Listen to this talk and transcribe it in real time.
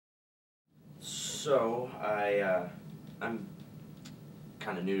So I'm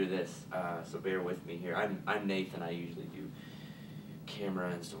kind of new to this, so bear with me here. I'm Nathan. I usually do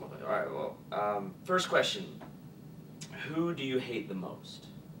camera and stuff like that. All right. Well, first question: who do you hate the most?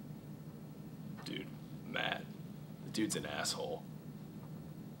 Dude, Matt. The dude's an asshole.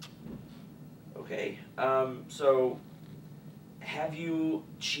 Okay. So have you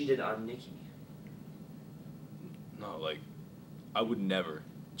cheated on Nikki? No, like, I would never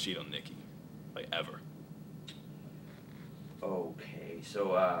cheat on Nikki. Like, ever. Okay.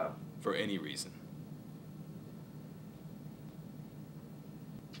 So For any reason.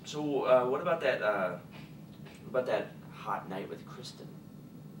 so what about that? What about that hot night with Kristen?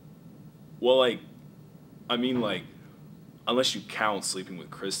 Well, like, I mean, like, unless you count sleeping with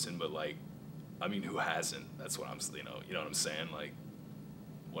Kristen, but, like, I mean, who hasn't? That's what I'm, you know what I'm saying? Like,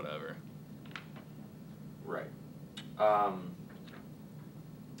 whatever. Right.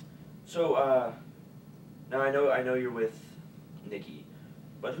 So now I know you're with Nikki,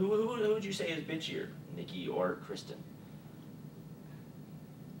 but who would you say is bitchier, Nikki or Kristen?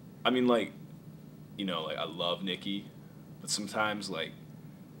 I mean, like, like, I love Nikki, but sometimes, like,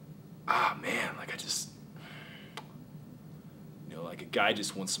 man, like, I just, like, a guy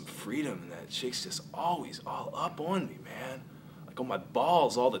just wants some freedom, and that chick's just always all up on me, man. Like, on my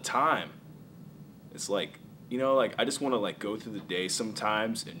balls all the time. It's like, like, I just want to, like, go through the day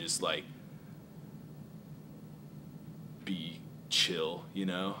sometimes and just, like, be chill,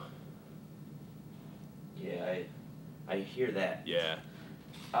 Yeah, I hear that. Yeah.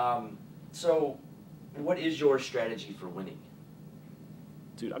 So what is your strategy for winning?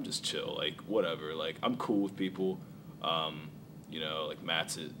 Dude, I'm just chill, like, whatever. Like, I'm cool with people. Like,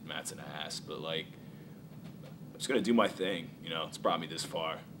 Matt's an ass, but, like, I'm just gonna do my thing, It's brought me this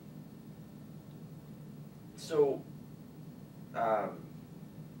far. So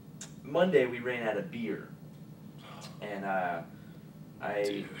Monday we ran out of beer, and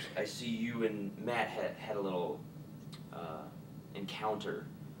Dude. I see you and Matt had a little encounter.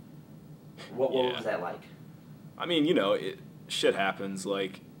 What was that like? I mean, shit happens.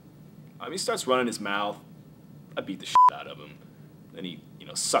 Like, he starts running his mouth. I beat the shit out of him. Then he,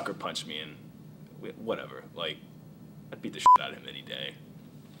 sucker punched me, and whatever. Like, I'd beat the shit out of him any day.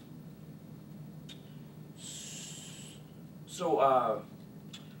 So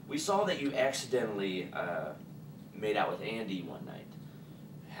we saw that you accidentally made out with Andy one night.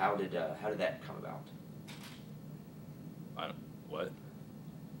 How did that come about? What?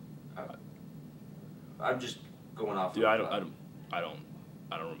 I'm just going off. Dude, I don't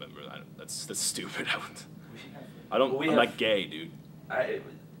remember. That's stupid. I'm not gay, dude.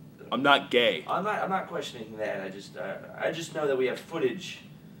 I'm not gay. I'm not questioning that. I just know that we have footage,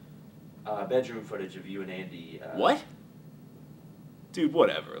 bedroom footage of you and Andy. What? Dude,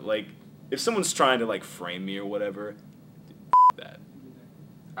 whatever. Like, if someone's trying to, like, frame me or whatever, dude, that.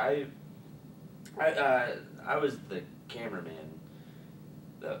 I was the cameraman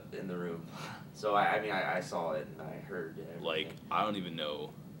in the room, so I saw it and I heard everything. Like, I don't even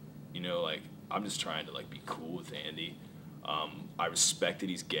know, like, I'm just trying to, like, be cool with Andy. I respect that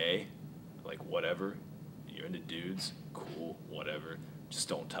he's gay, like, whatever. You're into dudes, cool, whatever. Just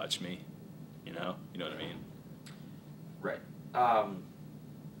don't touch me, you know what I mean? Right.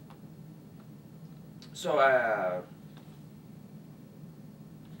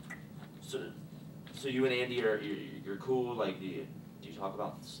 So you and Andy you're cool. Like, do you talk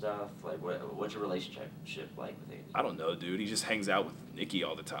about stuff? Like, what's your relationship like with Andy? I don't know, dude. He just hangs out with Nikki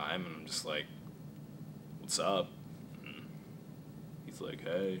all the time, and I'm just like, what's up? And he's like,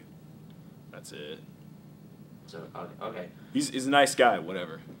 hey. That's it. So okay. He's a nice guy,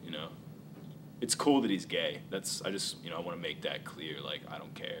 whatever, It's cool that he's gay. I just, I want to make that clear. Like, I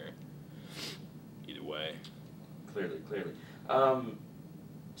don't care. Either way. Clearly.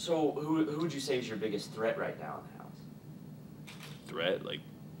 So who would you say is your biggest threat right now in the house? Threat? Like,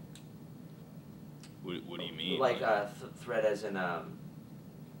 what do you mean? Like, threat as in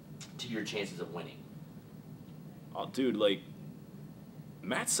to your chances of winning. Oh, dude, like,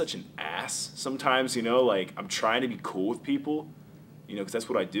 Matt's such an ass sometimes, like, I'm trying to be cool with people, because that's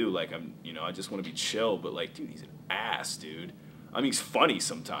what I do. Like, I just want to be chill, but, like, dude, he's an ass, dude. I mean, he's funny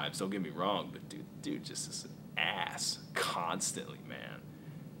sometimes, don't get me wrong, but dude just is an ass constantly, man.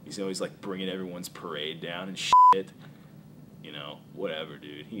 He's always, like, bringing everyone's parade down and shit. Whatever,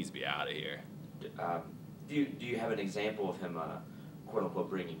 dude. He needs to be out of here. Do you have an example of him, quote unquote,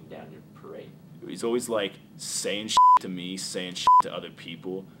 bringing down your parade? He's always, like, saying shit to me, saying shit to other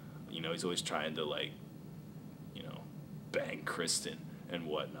people. He's always trying to, like, bang Kristen and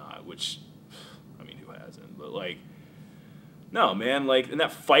whatnot, which, I mean, who hasn't? But, like, No, man, like, in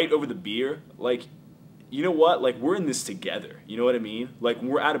that fight over the beer, like, you know what? Like, we're in this together. You know what I mean? Like, when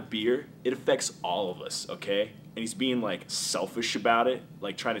we're out of beer, it affects all of us, okay? And he's being, like, selfish about it,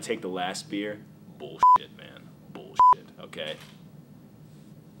 like, trying to take the last beer. Bullshit, man. Bullshit, okay?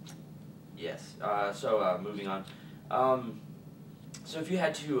 Yes. Moving on. So if you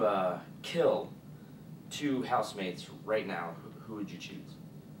had to kill two housemates right now, who would you choose?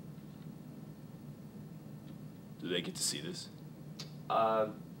 Do they get to see this? I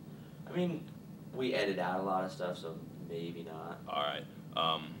mean, we edit out a lot of stuff, so maybe not. All right.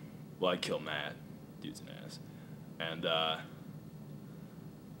 Well, I'd kill Matt. Dude's an ass. And, I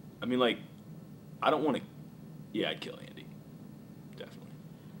mean, like, I don't want to... Yeah, I'd kill Andy. Definitely.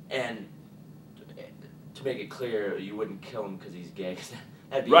 And to make it clear, you wouldn't kill him because he's gay. 'Cause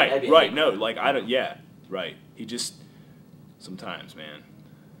that'd be, Right. No, like, I don't... Yeah, right. He just... Sometimes, man,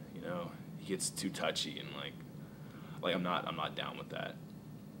 you know, he gets too touchy and, like, I'm not down with that.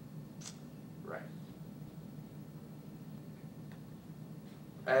 Right.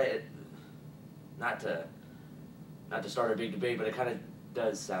 Not to start a big debate, but it kind of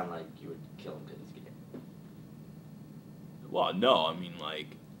does sound like you would kill him because he's gay. Well, no, I mean,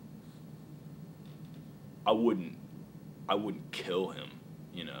 like, I wouldn't kill him,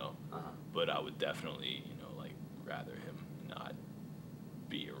 you know, but I would definitely, you know, like, rather him not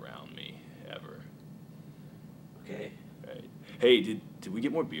be around me ever. Okay. Right. Hey, did we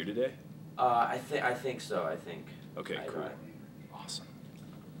get more beer today? I think so. I think. Okay, cool. Awesome.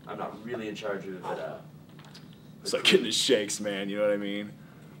 I'm not really in charge of it, but it's like getting the shakes, man. You know what I mean?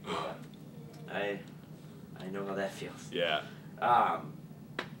 Yeah. I know how that feels. Yeah.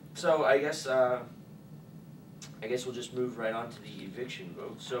 So I guess we'll just move right on to the eviction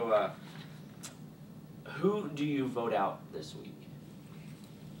vote. So who do you vote out this week?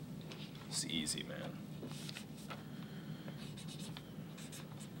 It's easy, man.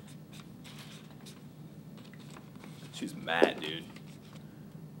 She's mad, dude.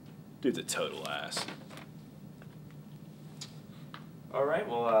 Dude's a total ass. All right.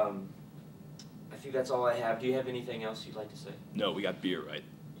 Well, I think that's all I have. Do you have anything else you'd like to say? No, we got beer, right?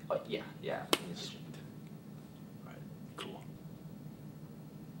 Yeah. In addition.